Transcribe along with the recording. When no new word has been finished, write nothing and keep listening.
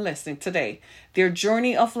listening today, their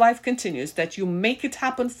journey of life continues, that you make it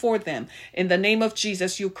happen for them. In the name of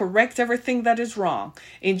Jesus, you correct everything that is wrong.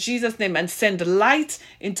 In Jesus' name, and send light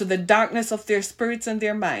into the darkness of their spirits and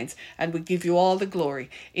their minds. And we give you all the glory.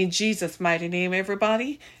 In Jesus' mighty name,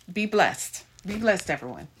 everybody, be blessed. Be blessed,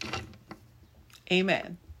 everyone.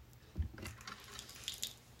 Amen.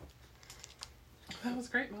 That was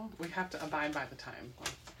great, Mo. We have to abide by the time.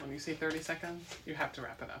 When you say 30 seconds, you have to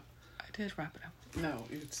wrap it up. I did wrap it up. No,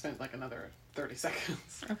 you spent like another 30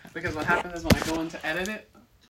 seconds. Okay. Because what happens is when I go in to edit it,